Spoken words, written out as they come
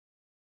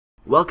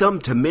Welcome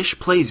to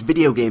MyshPlays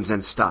video games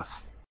and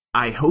stuff.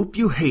 I hope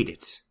you hate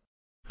it.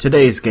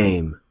 Today's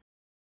game.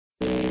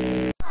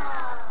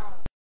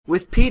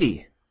 With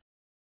Petey.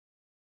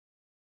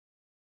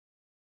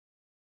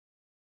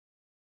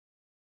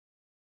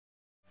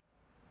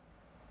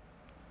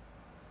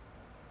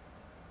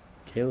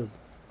 Caleb.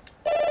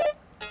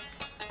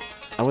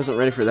 I wasn't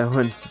ready for that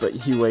one, but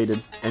he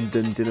waited and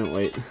then didn't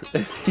wait.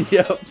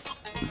 Yep.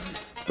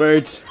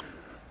 Birds.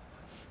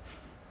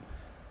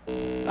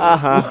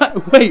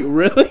 What? Wait,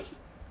 really?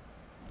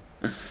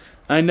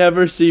 I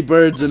never see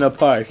birds in a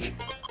park.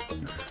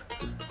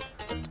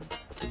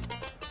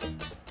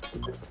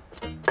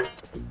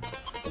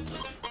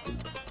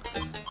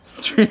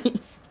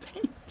 Trees.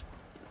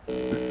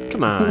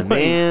 Come on,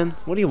 man.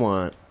 What do you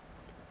want?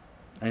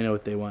 I know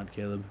what they want,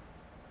 Caleb.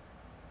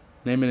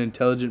 Name an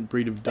intelligent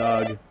breed of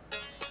dog.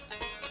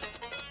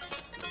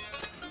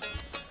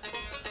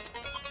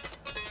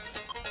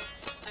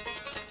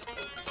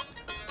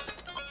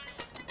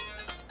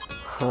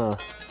 Huh.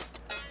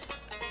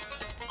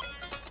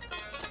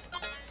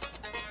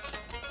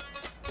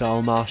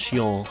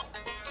 Dalmatian.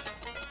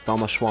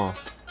 Dalmatian.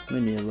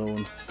 Leave me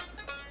alone.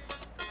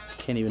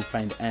 Can't even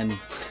find N.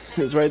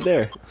 It's right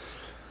there.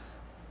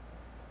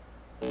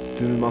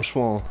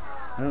 Dalmatian.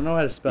 I don't know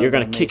how to spell. You're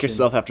gonna kick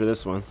yourself after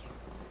this one.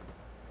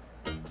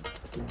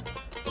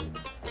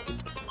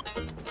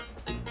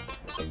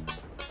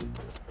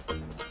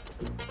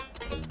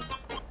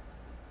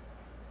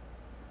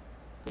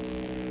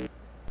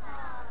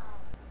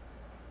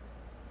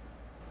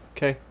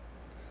 Okay.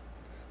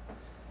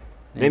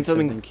 Name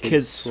something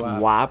kids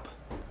swap.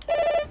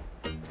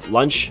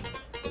 Lunch.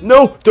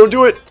 No, don't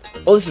do it.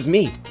 Oh, this is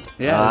me.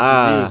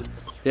 Yeah, this is you.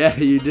 Yeah,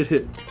 you did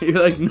it.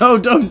 You're like, no,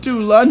 don't do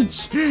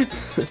lunch.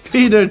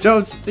 Peter,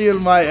 don't steal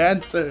my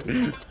answer.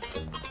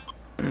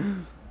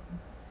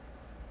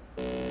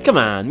 Come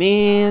on,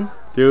 man.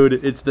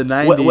 Dude, it's the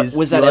 90s.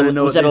 Was that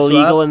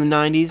illegal in the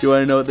 90s? Do you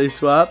want to know what they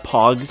swap?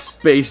 Pogs.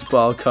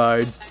 Baseball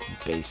cards.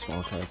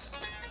 Baseball cards.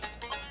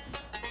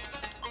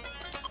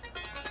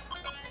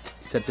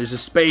 Except there's a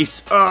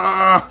space.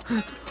 Ah!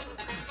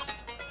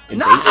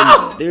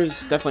 No!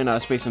 There's definitely not a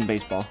space in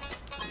baseball.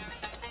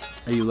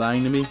 Are you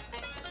lying to me?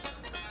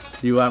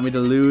 Do you want me to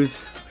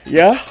lose?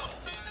 Yeah,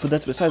 but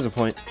that's besides the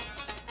point.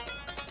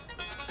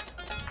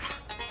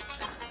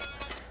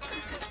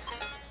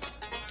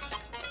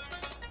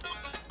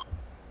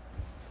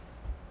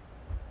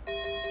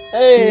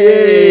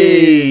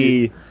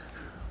 Hey!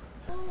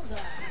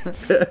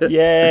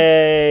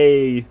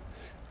 Yay!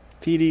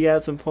 PD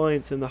got some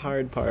points in the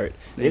hard part.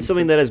 Name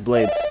something that has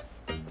blades.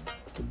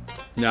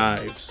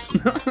 Knives.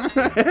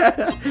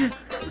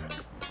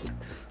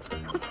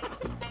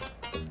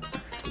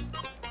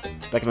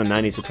 Back in the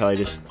 90s, we probably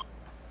just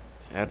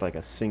had like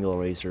a single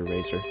razor.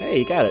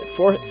 Hey, you got it.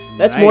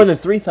 That's nice. More than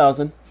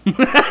 3,000.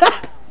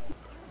 Yes.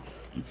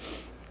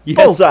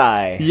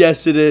 Bullseye.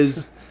 Yes, it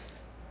is.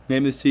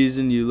 Name the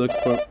season you look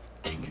for.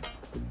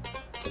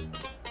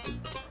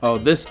 Oh,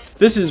 this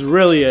is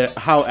really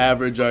how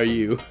average are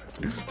you?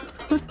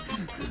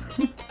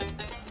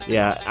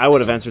 Yeah, I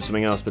would have answered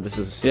something else, but this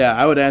is... Yeah,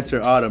 I would answer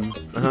autumn.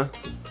 Uh-huh.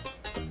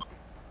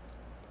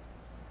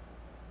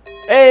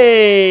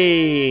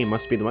 Hey!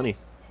 Must be the money.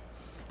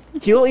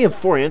 You only have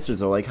 4 answers,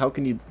 though. Like, how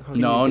can you...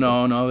 No.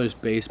 There's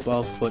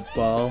baseball,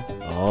 football.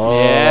 Oh.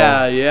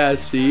 Yeah,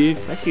 see?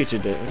 I see what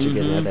you're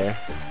getting at there.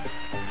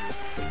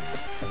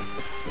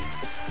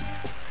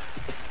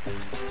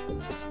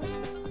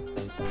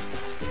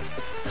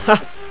 Ha!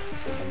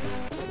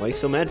 Why are you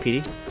so mad,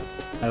 Petey?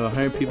 I have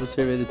 100 people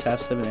survey. The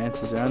top 7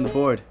 answers are on the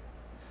board.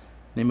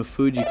 Name a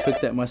food you cook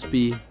that must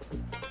be...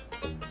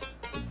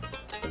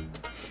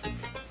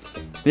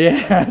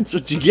 Yeah, that's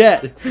what you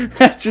get.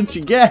 That's what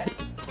you get.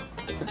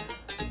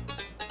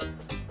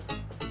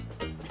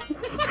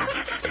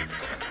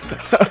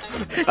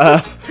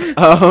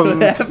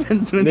 What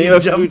happens when you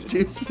jump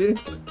too soon?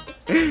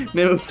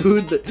 Name a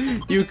food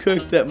that you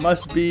cook that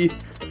must be...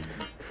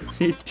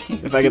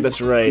 If I get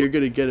this right, you're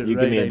gonna get it you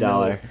right. give me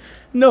 $1.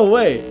 No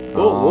way.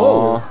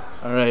 Whoa.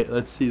 All right,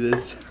 let's see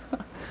this.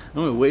 I'm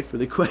gonna wait for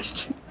the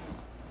question.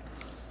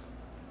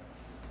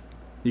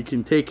 You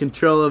can take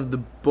control of the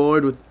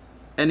board with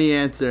any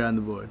answer on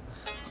the board.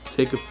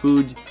 Take a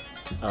food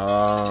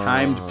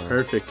timed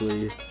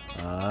perfectly.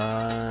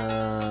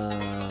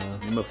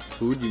 Name a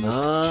food you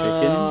must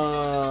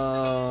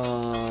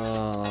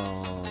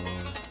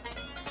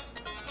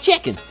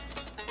chicken.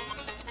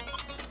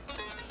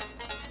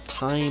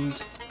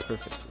 Timed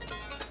perfectly.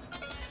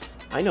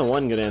 I know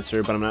one good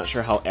answer, but I'm not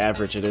sure how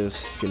average it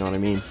is, if you know what I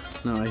mean.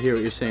 No, I hear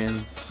what you're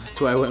saying. That's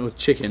why I went with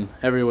chicken.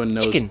 Everyone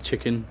knows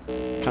chicken.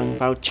 Kung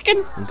Pao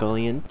chicken.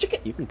 Mongolian chicken.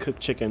 You can cook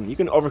chicken. You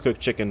can overcook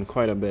chicken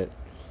quite a bit.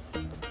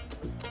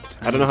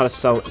 I don't know how to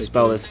spell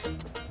this.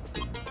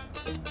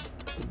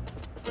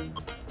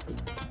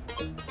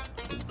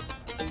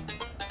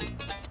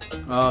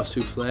 Oh,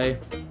 souffle.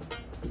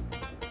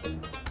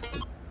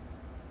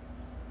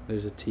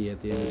 There's a T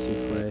at the end of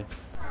souffle.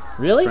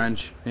 Really?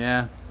 French.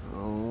 Yeah.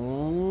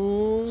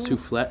 Oh.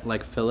 Soufflet,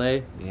 like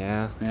fillet.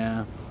 Yeah.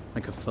 Yeah.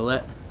 Like a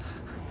fillet.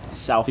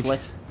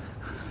 Soufflet.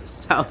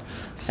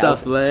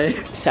 Shufflet.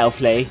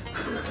 Soufflet.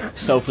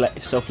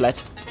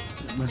 Soufflet.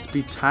 It must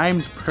be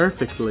timed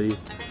perfectly.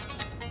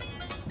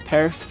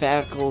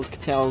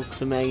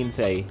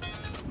 Perfectamente.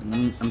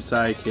 I'm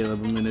sorry,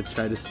 Caleb. I'm gonna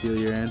try to steal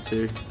your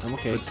answer. I'm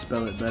okay. Let's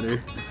spell it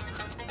better.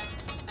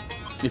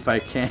 If I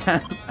can.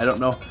 I don't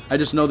know. I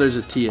just know there's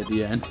a T at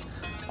the end.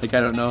 Like, I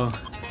don't know.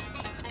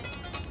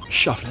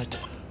 Shufflet.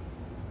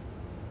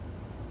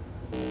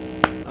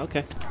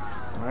 Okay.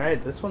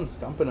 Alright, this one's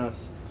stumping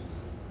us.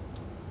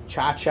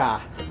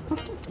 Cha-cha.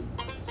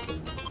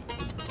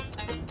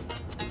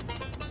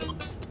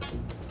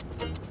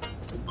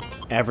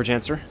 Average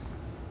answer.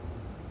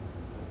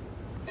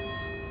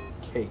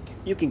 Cake.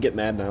 You can get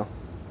mad now.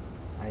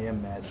 I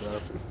am mad, bro.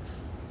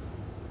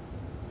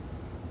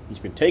 You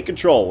can take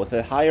control with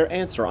a higher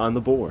answer on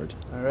the board.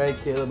 Alright,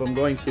 Caleb, I'm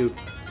going to.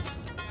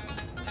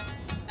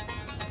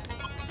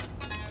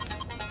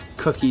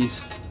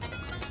 Cookies.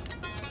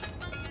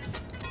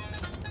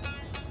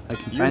 I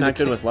can You're find not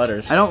good with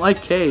letters. I don't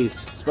like K's.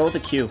 Spell with a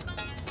Q.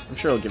 I'm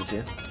sure it'll give it to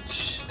you.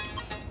 Shh.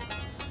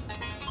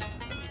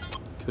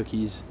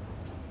 Cookies.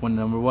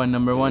 Number one.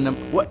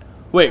 What?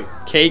 Wait,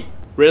 cake?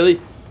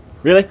 Really?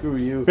 Really? Who are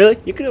you? Really?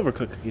 You can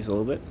overcook cookies a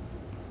little bit.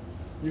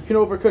 You can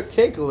overcook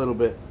cake a little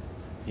bit.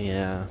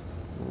 Yeah.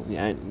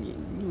 Yeah,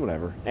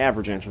 whatever.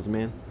 Average answers,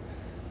 man.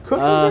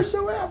 Cookies are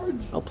so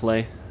average. I'll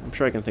play. I'm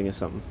sure I can think of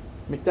something.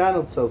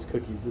 McDonald's sells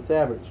cookies. It's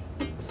average.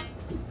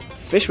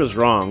 Fish was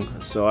wrong,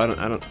 so I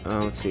don't.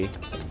 Let's see.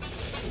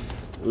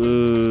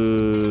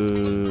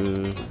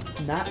 Ooh.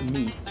 Not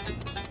meats.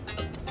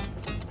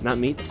 Not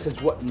meats?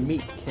 Because what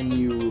meat can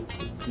you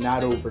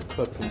not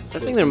overcook? I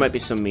think there might be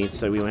some meats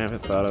that we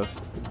haven't thought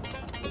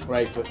of.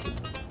 Right, but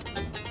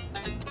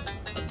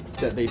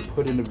that they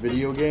put in a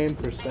video game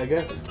for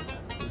Sega?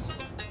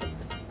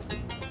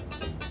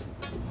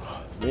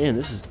 Man,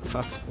 this is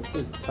tough. This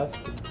is tough.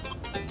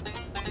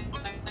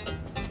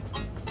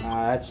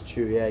 That's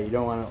true, yeah. You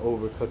don't want to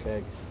overcook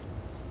eggs.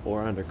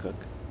 Or undercook.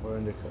 Or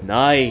undercook.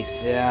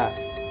 Nice. Yeah.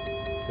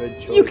 Good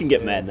choice. You can get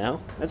there. mad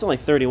now. That's only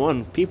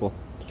 31 people.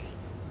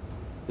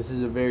 This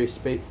is a very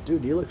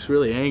Dude, he looks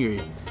really angry.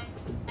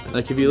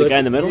 Like if you The look, guy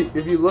in the middle?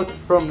 If you look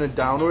from the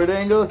downward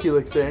angle, he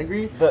looks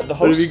angry. The But if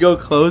host. you go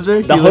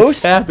closer, The he host?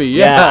 looks happy.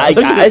 Yeah,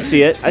 Look at I it.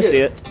 see it. I see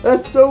it.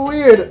 That's so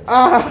weird.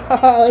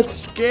 Ah, that's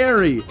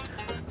scary.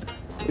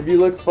 If you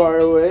look far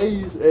away,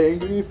 he's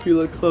angry. If you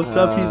look close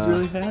up, he's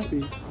really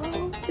happy.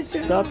 Oh,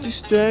 Stop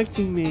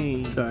distracting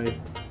me. Sorry.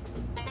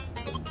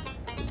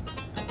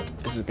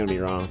 This is gonna be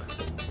wrong.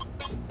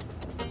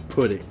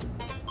 Pudding.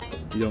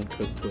 You don't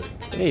cook pudding.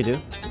 Yeah, you do.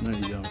 No,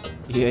 you don't.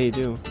 Yeah, you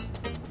do.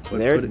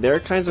 What pudding? There are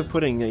kinds of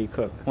pudding that you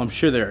cook. Well, I'm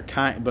sure there are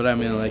kind, but I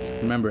mean, like,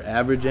 remember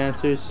average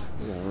answers?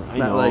 I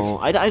Not know.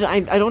 like-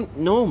 I don't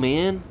know,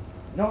 man.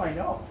 No, I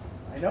know.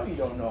 I know you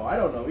don't know. I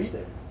don't know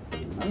either.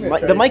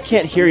 The mic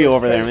can't hear you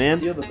over there, man.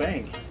 Steal the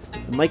bank.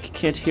 The mic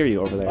can't hear you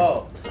over there.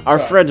 Oh. Our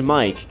sorry. friend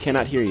Mike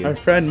cannot hear you. Our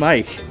friend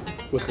Mike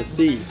with the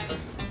C.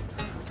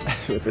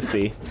 With the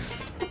C.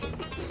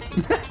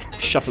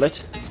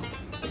 Shufflet.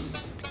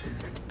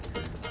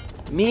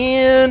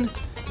 Man,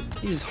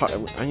 this is hard.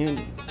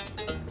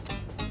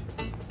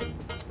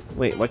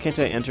 Wait, why can't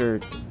I enter?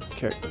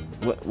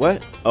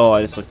 What? Oh,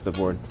 I just looked at the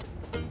board.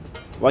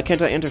 Why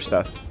can't I enter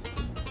stuff?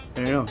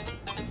 I don't know.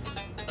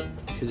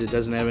 Because it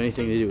doesn't have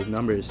anything to do with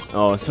numbers.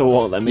 Oh, so it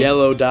won't let me.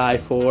 Yellow die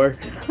 4.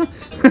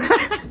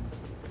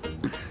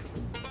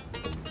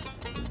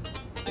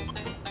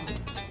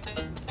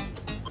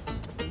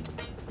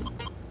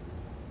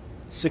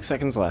 6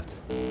 seconds left.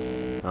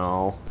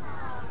 Oh.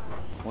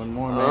 One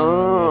more, man. I'm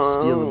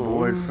gonna steal the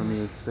board from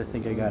you because I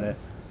think I got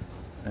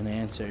an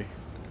answer.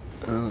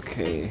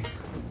 Okay.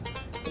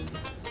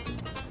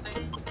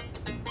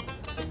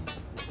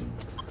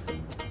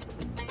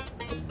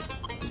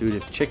 Dude,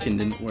 if chicken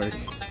didn't work.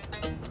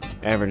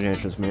 Average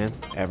answers, man.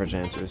 Average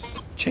answers.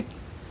 Chicken.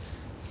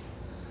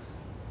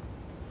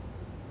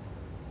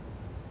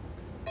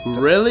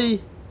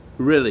 Really?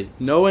 Really?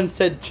 No one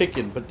said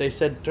chicken, but they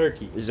said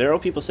turkey. 0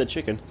 people said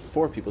chicken.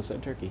 4 people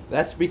said turkey.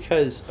 That's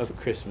because of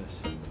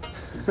Christmas.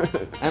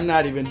 I'm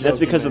not even joking. That's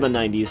because man. of the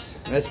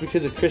 90s. That's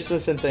because of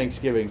Christmas and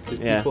Thanksgiving. Because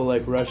Yeah. people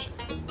like rush.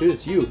 Dude,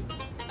 it's you.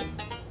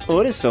 Oh,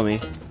 it is still me.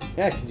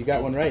 Yeah, because you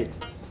got one right.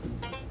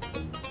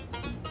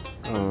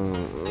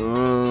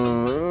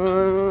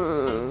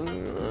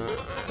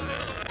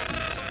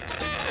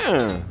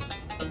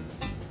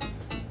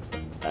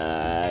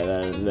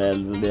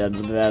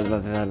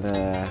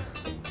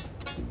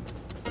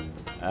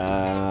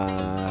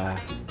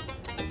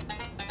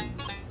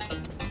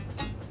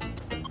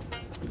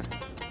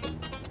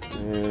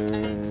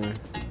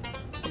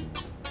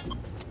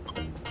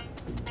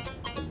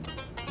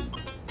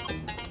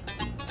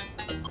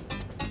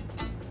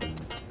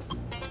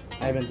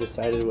 I haven't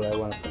decided what I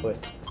want to put.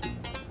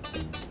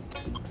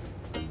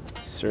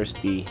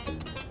 Thirsty.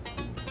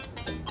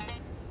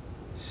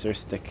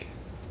 Surstick.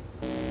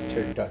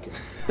 Turducken.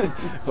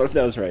 What if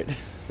that was right?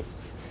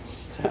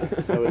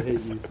 Stop. I would hate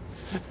you.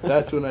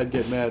 That's when I'd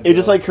get mad. It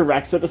just bro. like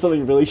corrects it to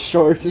something really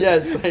short.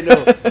 Yes, I know.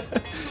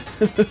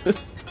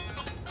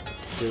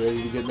 Get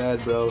ready to get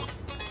mad, bro.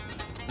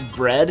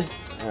 Bread?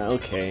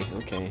 Okay,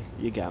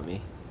 you got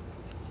me.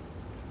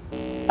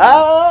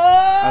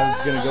 I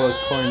was gonna go with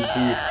corned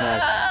beef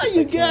next.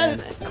 You got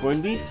it.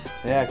 Corned beef?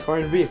 Yeah,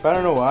 corned beef. I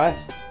don't know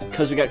why.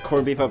 Because we got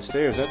corned beef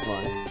upstairs. That's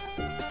why.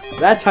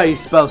 That's how you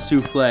spell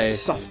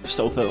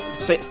souffle.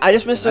 I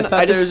just missed an. I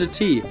thought there was a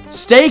T.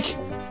 Steak.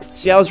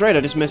 See, I was right. I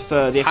just missed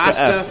the extra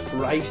Pasta, F.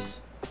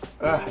 rice.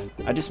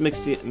 I just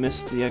missed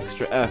the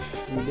extra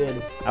F. You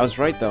did. I was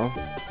right though.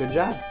 Good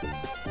job.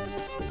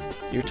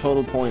 Your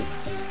total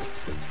points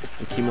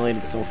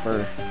accumulated so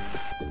far.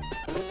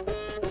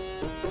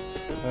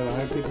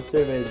 100 people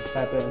surveyed.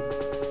 Tap in.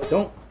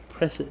 Don't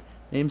press it.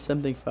 Name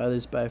something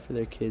fathers buy for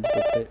their kids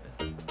but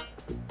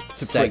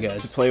to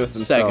play with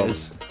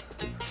themselves.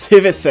 Segas. See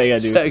if it's Sega,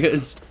 dude.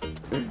 Segas.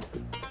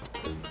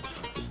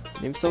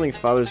 Name something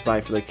fathers buy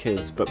for their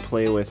kids but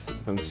play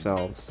with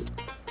themselves.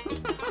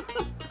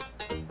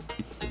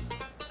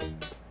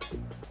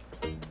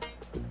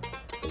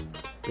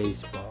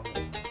 Baseball.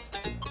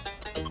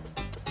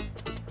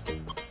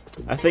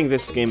 I think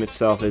this game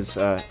itself is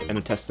a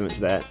testament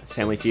to that.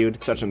 Family Feud.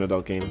 It's such an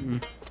adult game. Mm-hmm.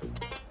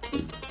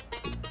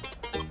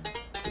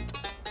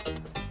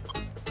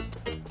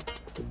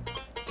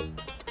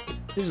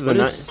 This is what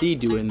does C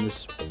do in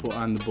this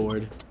on the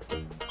board?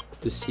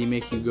 Does C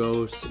make you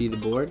go see the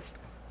board?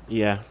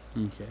 Yeah.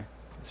 Okay.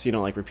 So you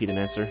don't like repeat an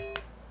answer? Damn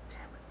it.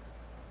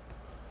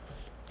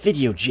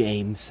 Video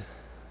James.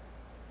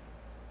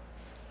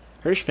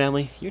 Hirsch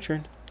family, your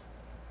turn.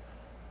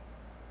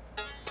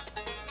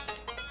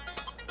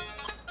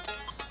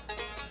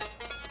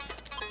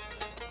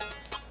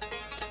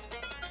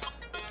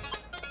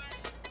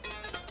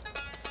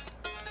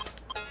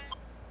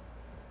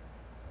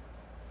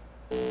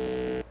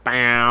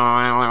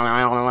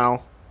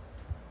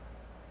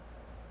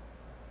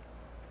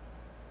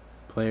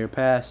 Player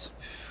pass.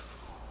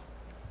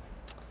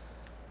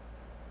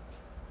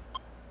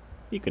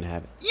 You can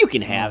have it. You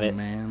can have it.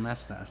 Man,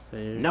 that's not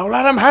fair. No,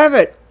 let him have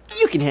it.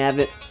 You can have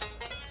it.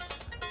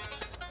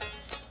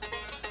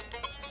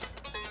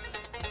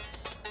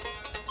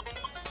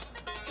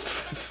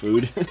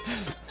 Food.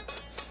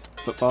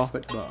 Football.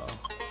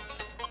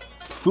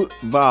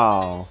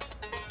 Football.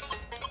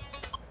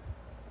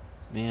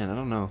 Man, I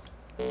don't know.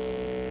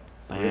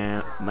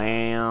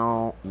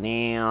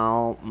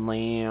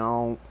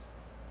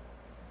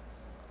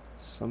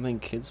 Something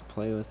kids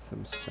play with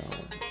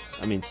themselves.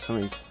 I mean,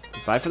 something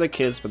buy for the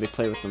kids, but they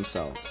play with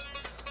themselves.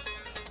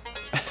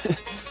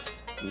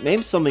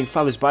 Name something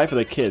fathers buy for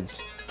their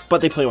kids, but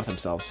they play with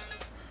themselves.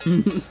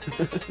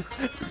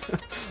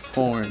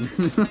 Porn.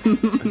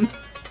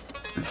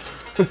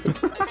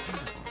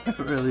 I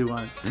really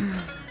want.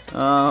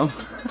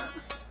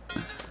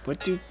 What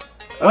do?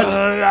 What?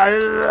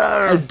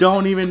 I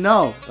don't even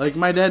know. Like,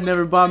 my dad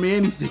never bought me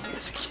anything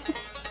as a kid.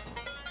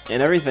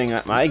 And everything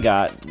I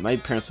got, my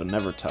parents would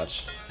never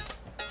touch.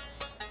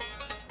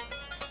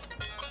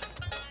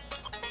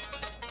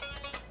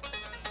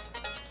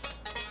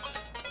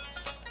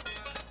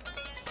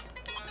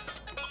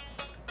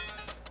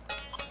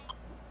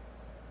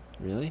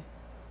 Really?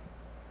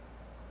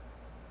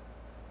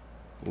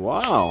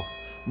 Wow.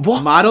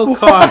 What? Model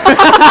car.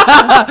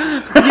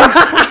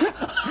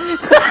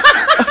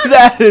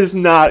 That is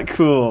not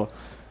cool.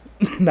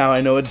 Now I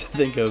know what to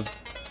think of.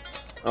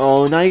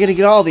 Oh, now you're gonna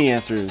get all the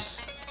answers.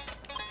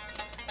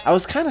 I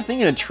was kind of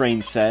thinking a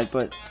train set,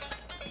 but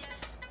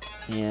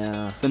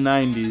yeah. The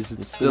 90s.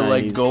 It's still 90s.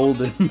 like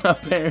golden,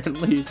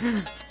 apparently.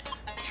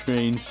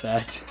 Train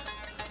set.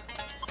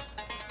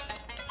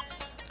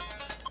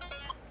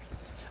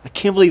 I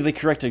can't believe they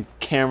corrected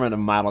camera in a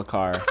model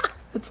car.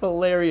 That's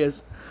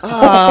hilarious.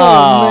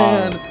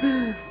 Oh,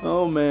 man.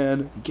 Oh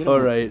man. All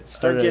right.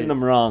 Start getting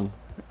them wrong.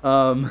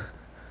 Oh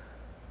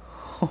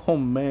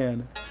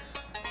man.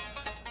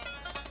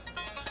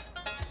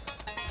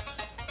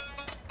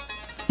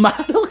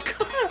 Model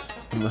car.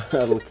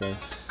 Model car.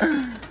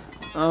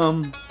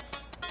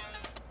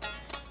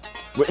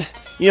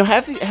 You know,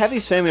 have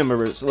these family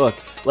members look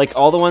like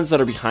all the ones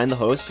that are behind the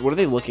host. What are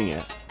they looking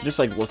at? Just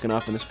like looking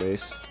up into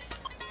space.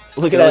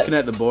 Looking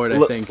at the board,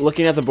 I think.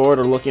 Looking at the board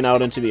or looking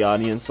out into the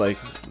audience, like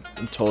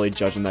I'm totally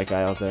judging that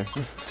guy out there.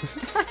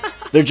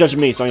 They're judging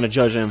me, so I'm gonna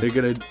judge him. They're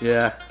gonna,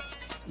 yeah.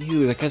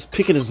 Ew, that guy's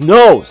picking his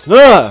nose.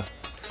 Ugh!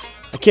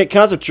 I can't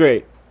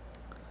concentrate.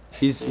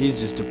 He's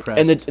just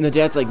depressed. And the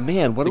dad's like,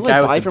 man, what do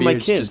I buy for my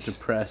kids? Just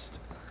depressed.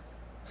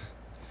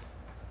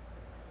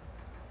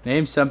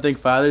 Name something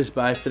fathers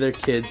buy for their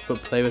kids but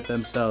play with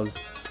themselves.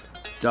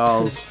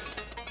 Dolls.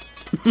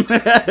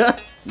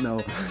 No.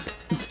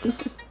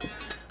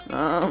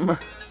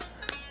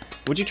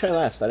 What'd you try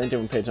last? I didn't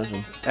even pay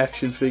attention.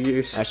 Action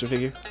figures. Action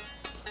figure?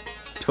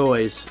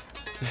 Toys.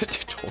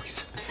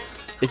 Toys.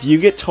 If you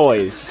get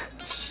toys.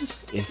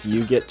 If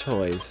you get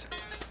toys.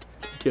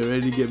 Get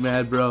ready to get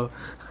mad, bro.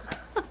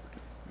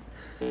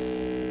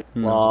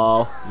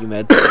 Lol. You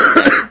mad?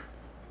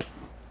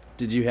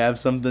 Did you have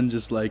something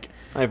just like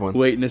I have one.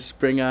 waiting to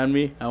spring on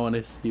me? I want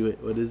to see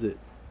it. What is it?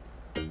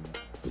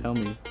 Tell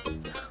me.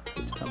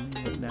 Tell me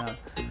right now.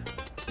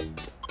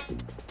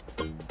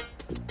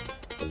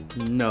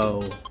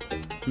 No.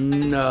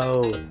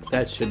 No.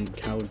 That shouldn't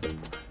count.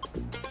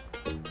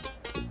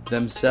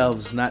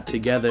 Themselves, not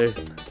together.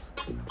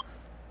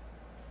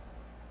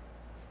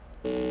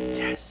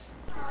 Yes.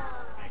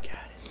 I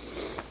got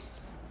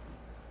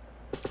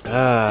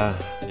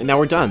it. And now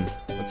we're done.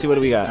 Let's see what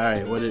do we got.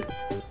 Alright, what it...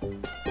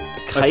 A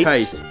kite, A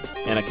kite.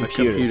 and a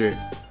computer.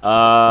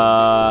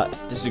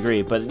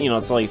 Disagree, but you know,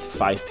 it's only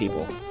 5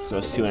 people, so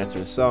it's 2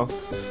 answers, so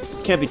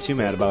can't be too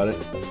mad about it.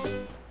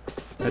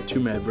 Not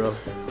too mad, bro.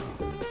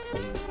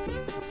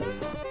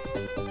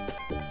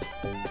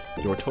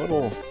 Your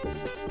total.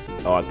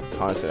 Oh, I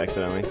paused it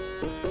accidentally.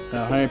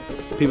 100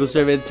 people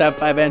surveyed. The top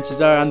 5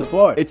 answers are on the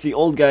board. It's the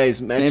old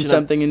guys matching Name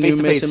something a up new face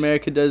to Miss face.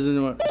 America does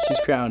when she's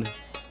crowned.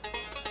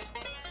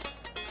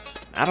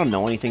 I don't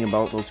know anything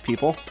about those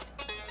people.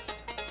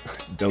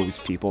 Those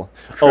people.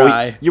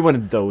 Cry. Oh, you're one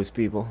of those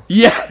people.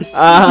 Yes!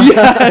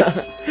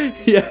 Yes!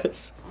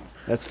 Yes!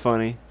 That's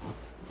funny.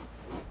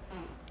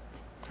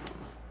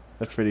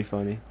 That's pretty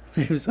funny.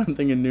 Name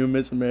something a new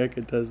Miss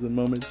America does the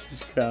moment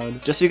she's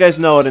crowned. Just so you guys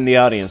know it in the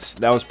audience,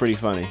 that was pretty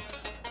funny.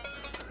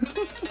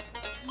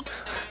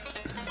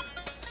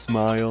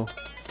 Smile.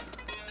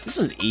 This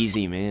was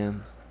easy,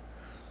 man.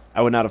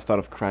 I would not have thought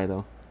of cry,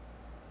 though.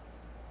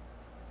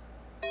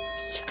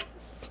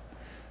 Yes.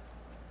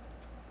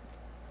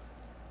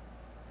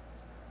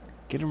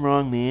 Get him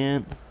wrong,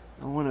 man.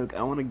 I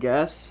wanna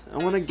guess. I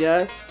wanna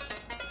guess.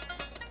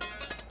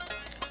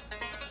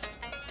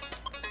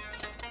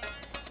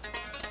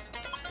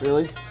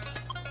 Really?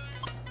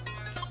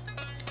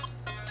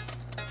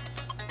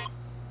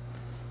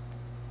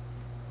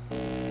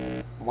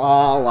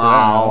 Wow,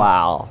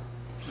 wow,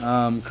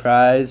 wow.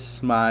 Cries,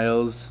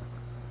 smiles.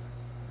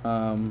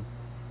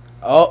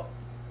 Oh.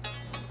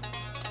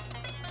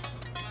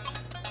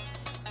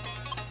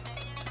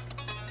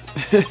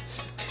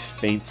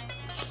 Faints.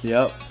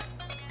 Yep.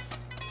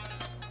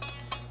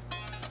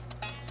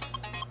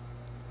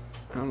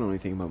 I don't know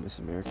anything about Miss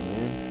America,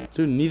 man.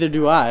 Dude, neither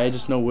do I. I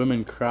just know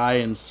women cry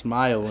and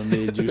smile when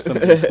they do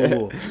something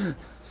cool.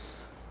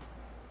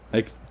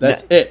 Like,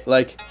 that's it.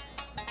 Like,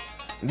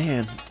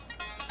 Man.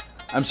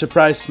 I'm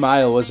surprised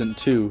smile wasn't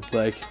 2.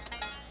 Like,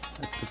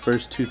 that's the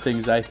first 2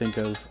 things I think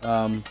of.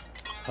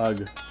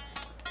 Hug.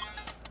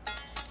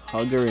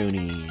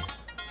 Huggeroony.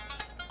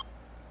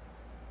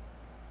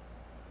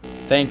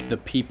 Thank the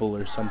people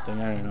or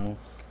something. I don't know.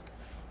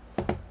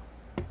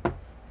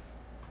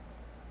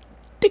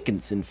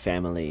 Dickinson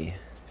family.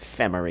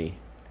 Family.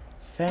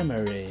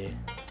 Family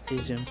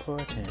is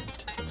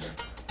important.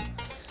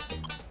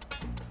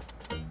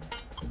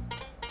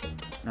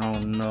 Oh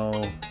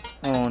no.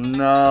 Oh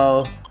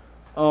no.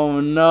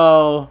 Oh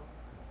no.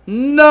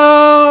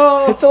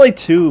 No! It's only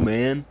 2,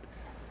 man.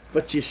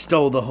 But you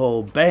stole the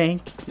whole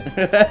bank.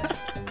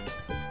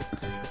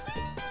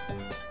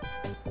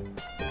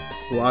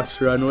 Walks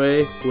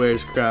runway,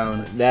 wears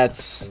crown.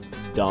 That's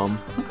dumb.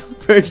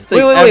 First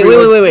thing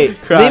Wait.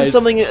 cries. Name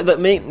something that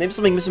name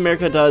something Miss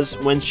America does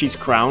when she's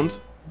crowned.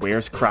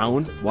 Wears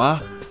crown.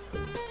 What?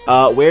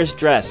 Wears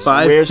dress.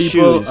 5 wears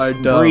people shoes. are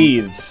dumb.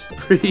 Breathes.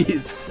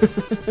 Breathe.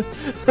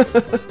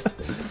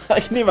 I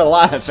can name a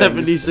lot of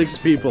 76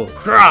 people.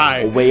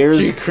 Cry.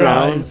 Wears She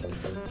crown. cries.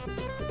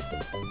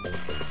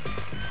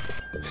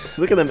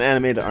 Look at them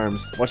animated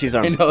arms. Watch these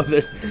I arms. know,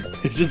 they're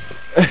just...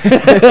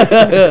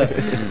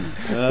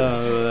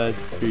 Oh,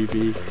 that's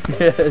creepy.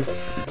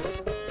 Yes.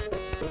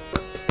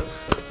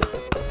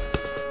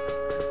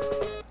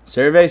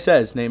 Survey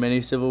says, name any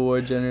Civil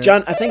War general.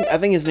 John, I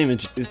think his name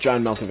is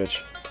John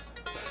Malkovich.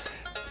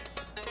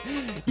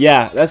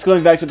 Yeah, that's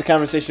going back to the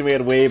conversation we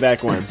had way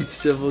back when.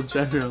 Civil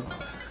General.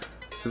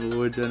 Civil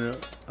War General.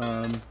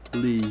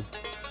 Lee.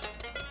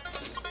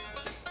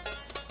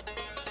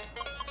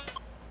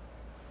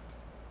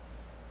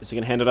 Is he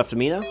gonna hand it off to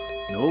me now?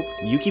 Nope.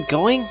 You keep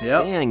going?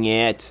 Yep. Dang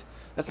it.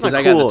 That's not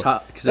 'Cause cool. I got the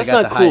top. That's I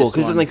got not the cool. highest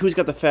Because then, one. like, who's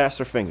got the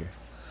faster finger?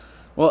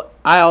 Well,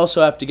 I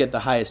also have to get the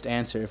highest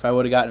answer. If I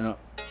would have gotten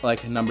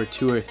like number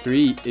 2 or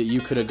 3,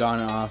 you could have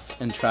gone off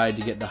and tried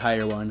to get the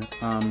higher one.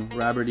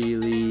 Robert E.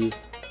 Lee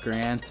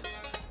Grant.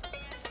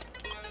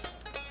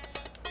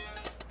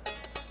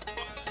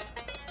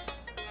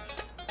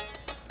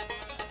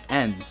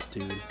 Ends,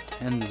 dude.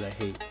 Ends I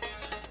hate.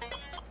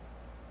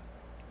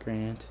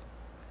 Grant.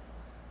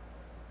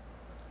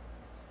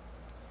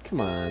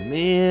 Come on,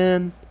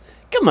 man.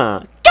 Come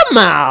on. Come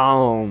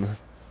on.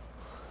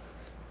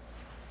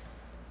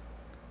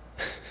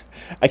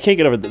 I can't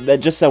get over that.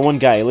 Just that one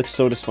guy. He looks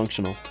so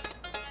dysfunctional.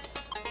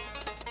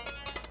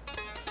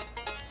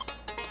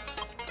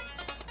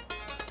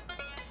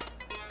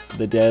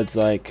 The dad's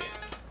like,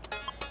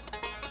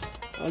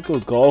 I go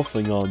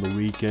golfing on the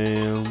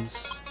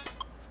weekends.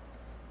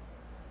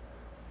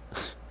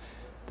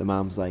 The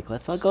mom's like,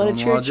 let's all go to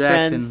Stonewall church,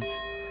 Jackson. friends.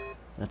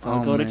 Let's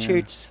all Oh, go to man.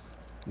 church.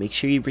 Make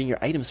sure you bring your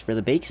items for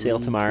the bake sale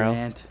Lee tomorrow.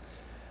 Grant.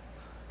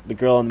 The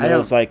girl in the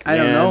middle's like, I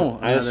don't "Man, know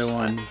I just- another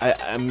one.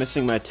 I'm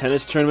missing my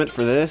tennis tournament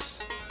for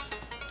this."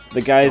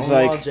 The guy's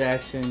Stonewall like,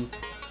 Jackson,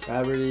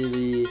 Robert E.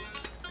 Lee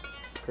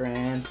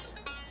Grant.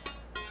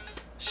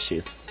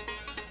 She's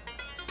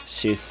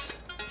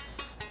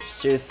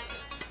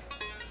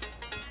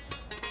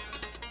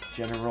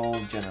General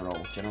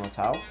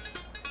Tao?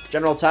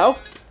 General Tao?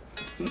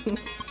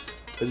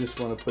 I just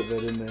want to put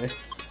that in there.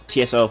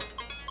 TSO.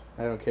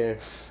 I don't care.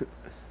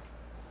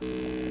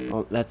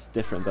 Oh, that's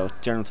different though.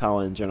 General Tao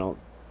and General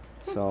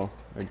So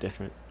are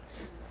different.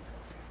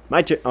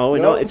 My turn. Oh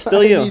no, it's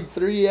still you. I need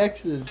 3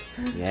 X's.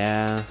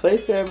 Yeah. Play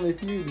Family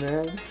Feud,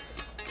 man.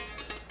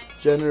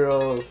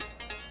 General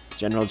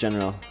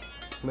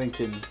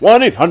Lincoln.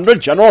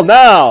 1-800-GENERAL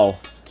now.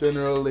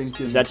 General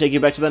Lincoln. Does that take you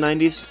back to the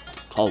 90s?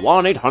 Call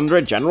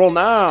 1-800-GENERAL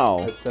now.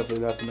 That's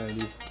definitely not the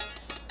 90s.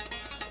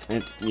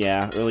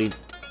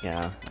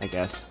 Yeah, I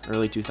guess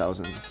early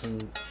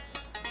 2000s.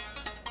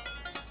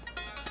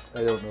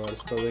 I don't know how to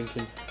spell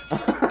Lincoln.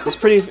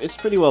 It's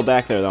pretty well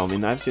back there though. I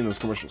mean, I've seen those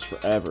commercials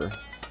forever.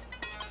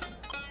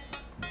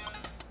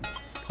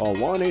 Call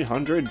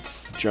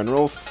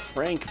 1-800-GENERAL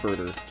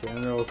Frankfurter.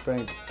 General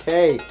Frank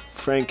K.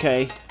 Frank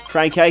K.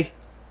 Frank K.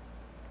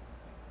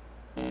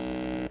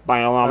 I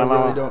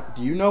really don't.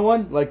 Do you know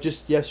one? Like,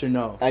 just yes or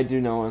no? I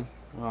do know one.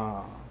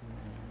 Oh,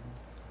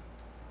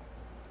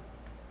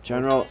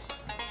 man.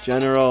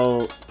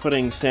 General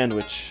Pudding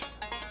Sandwich.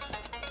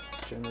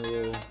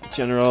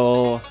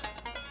 General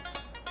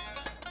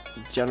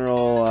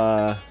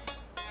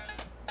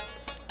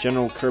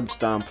Curb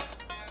Stomp.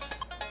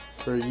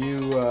 For you,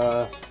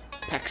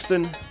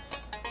 Paxton.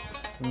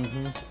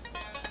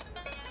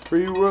 For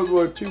you World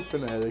War II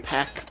fanatic.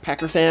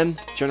 Packer fan.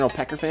 General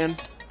Packer fan.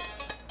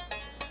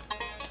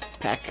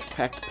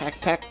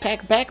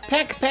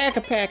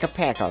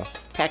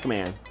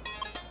 Pac-Man.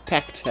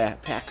 Paxton.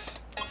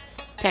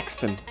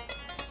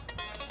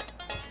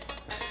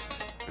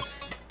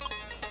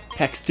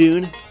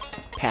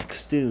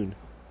 Paxtoon.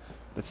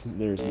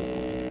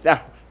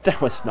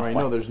 That was not. I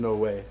know there's no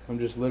way. I'm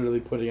just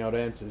literally putting out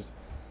answers.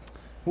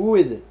 Who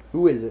is it?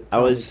 I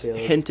was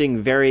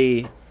hinting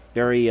very,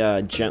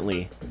 very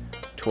gently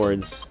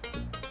towards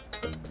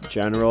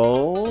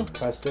General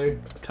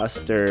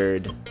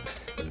Custard.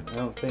 I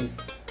don't think.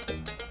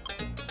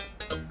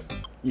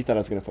 You thought I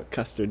was gonna put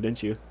custard,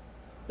 didn't you?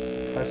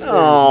 Custard was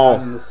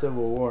not in the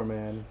Civil War,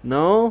 man.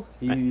 No?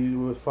 He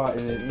was fought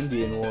in an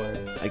Indian War.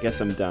 I guess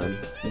I'm done.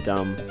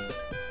 Dumb.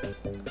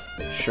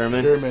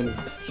 Sherman. Sure, man.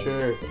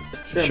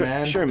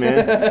 Sure,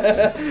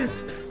 man.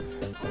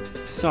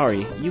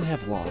 Sorry, you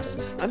have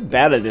lost. I'm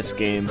bad at this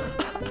game.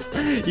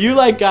 You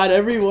like got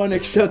everyone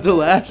except the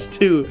last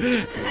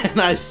 2,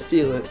 and I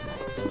steal it.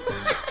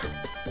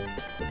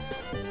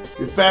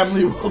 Your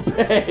family will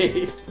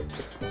pay.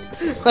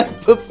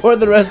 Like before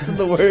the rest of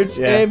the words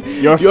came,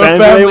 your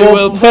family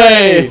will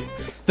pay.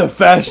 The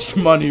fast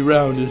money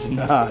round is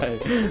nigh.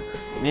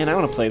 Man, I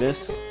want to play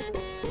this.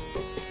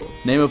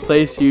 Name a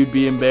place you'd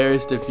be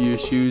embarrassed if your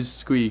shoes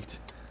squeaked.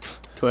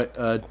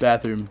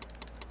 Bathroom.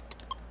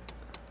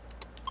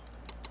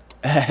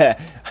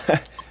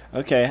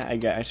 Okay, I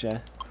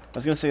gotcha. I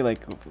was gonna say,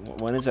 like,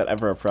 when is that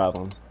ever a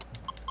problem?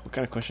 What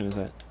kind of question is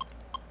that?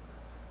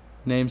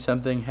 Name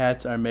something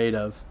hats are made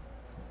of.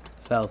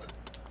 Felt.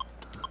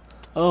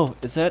 Oh,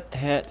 is that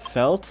hat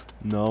felt?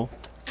 No.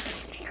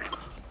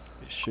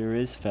 It sure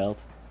is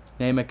felt.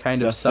 Name a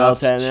kind of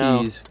soft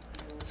cheese.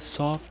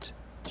 Soft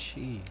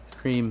cheese.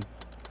 Cream.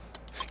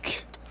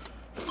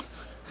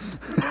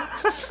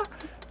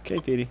 Okay,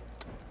 Petey.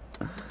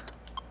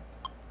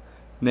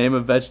 Name a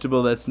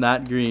vegetable that's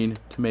not green.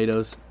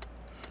 Tomatoes.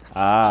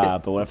 Ah,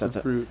 but what if that's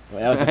a fruit?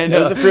 Well, that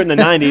was a fruit in the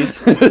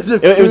 90s.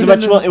 It was a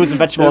vegetable. It was a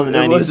vegetable in the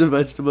 90s. It was a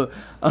vegetable.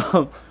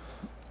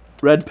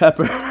 Red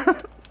pepper.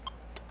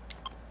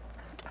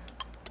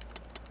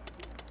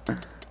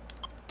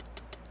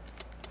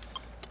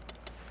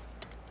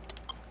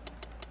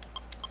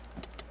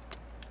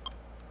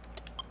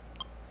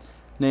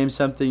 Name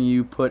something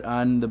you put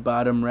on the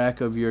bottom rack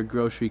of your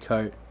grocery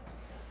cart.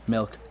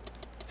 Milk.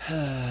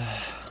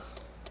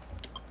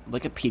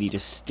 Look at Petey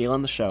just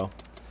stealing the show.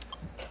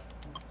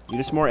 You're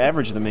just more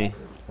average than me.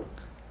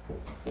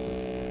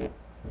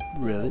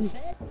 Really?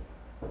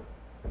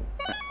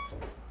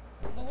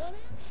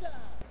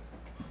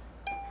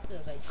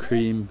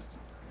 Cream.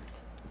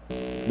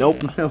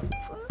 Nope. Nope.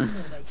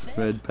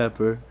 Red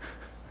pepper.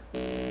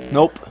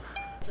 Nope.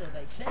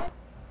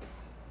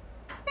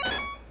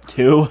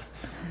 2.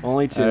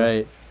 Only 2.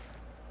 Alright.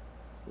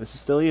 This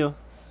is still you.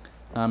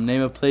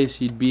 Name a place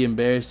you'd be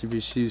embarrassed if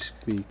your shoes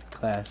squeaked.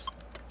 Class.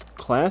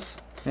 Class?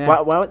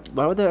 Yeah.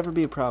 Why would that ever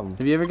be a problem?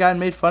 Have you ever gotten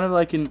made fun of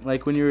like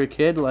when you were a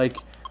kid, like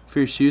for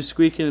your shoes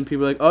squeaking and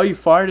people are like, oh, you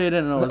farted,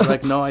 and I was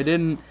like, no, I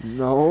didn't.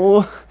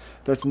 No,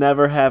 that's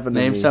never happened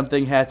to me. Name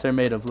something hats are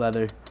made of.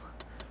 Leather.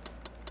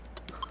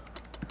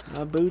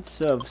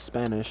 Boots of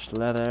Spanish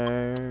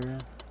leather.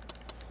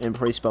 And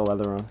probably spell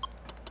leather wrong.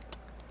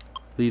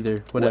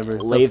 Leather, whatever.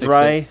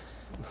 Lathri.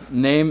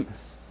 Name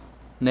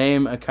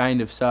a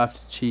kind of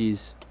soft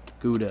cheese.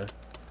 Gouda.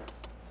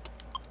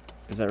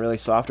 Is that really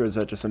soft, or is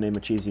that just a name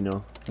of cheese you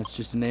know? That's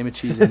just a name of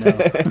cheese I know.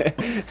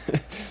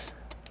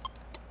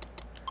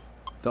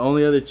 The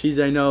only other cheese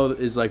I know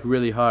is like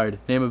really hard.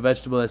 Name a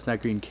vegetable that's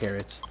not green.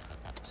 Carrots.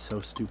 So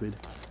stupid.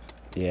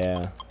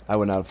 Yeah, I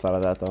would not have thought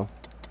of that though.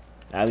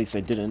 At least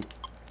I didn't.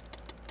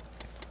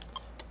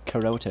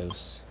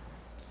 Carotos.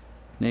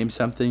 Name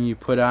something you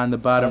put on the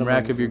bottom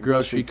rack of your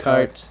grocery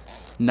cart.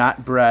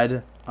 Not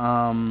bread.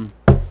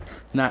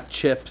 Not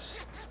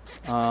chips.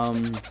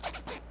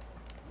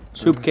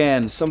 Soup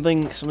cans.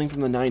 Something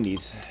from the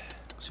 90s.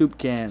 Soup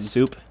cans.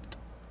 Soup.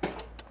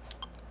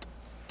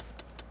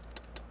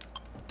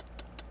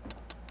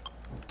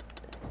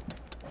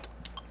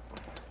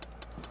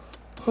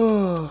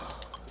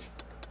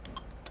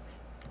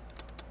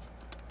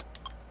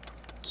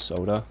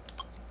 Soda.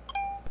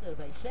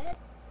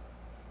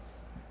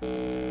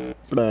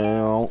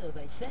 No.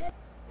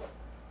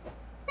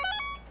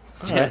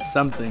 Yeah,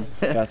 something.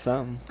 Got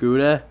something.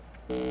 Gouda?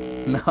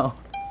 No.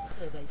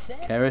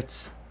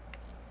 Carrots?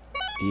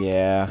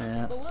 Yeah.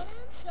 Yeah.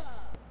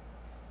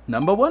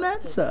 Number one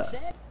answer.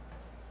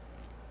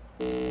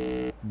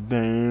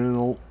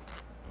 No.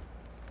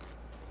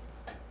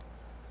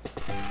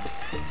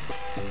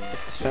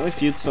 Is Family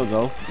Feud still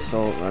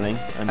running?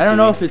 I don't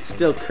know if it's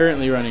still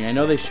currently running. I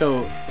know they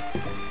show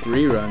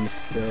reruns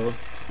still.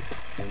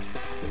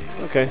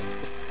 Okay.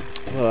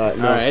 Well,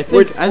 no. All right,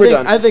 we're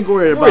done. I think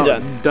we're about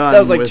done. That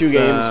was like with, 2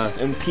 games,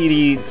 and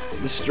PD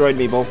destroyed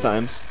me both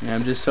times. Yeah,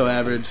 I'm just so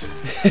average.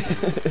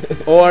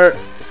 or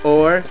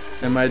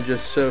am I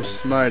just so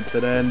smart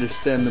that I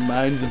understand the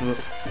minds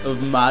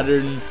of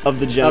non-modern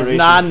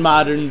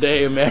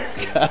day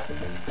America?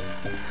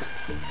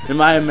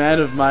 Am I a man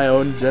of my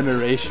own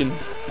generation?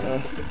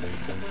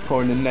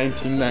 Born in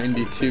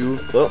 1992.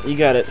 Well, you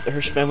got it. The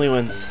Hirsch family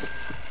wins.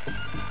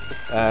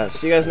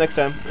 See you guys next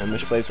time on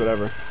MyshPlays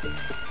Whatever.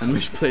 And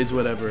MyshPlays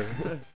Whatever.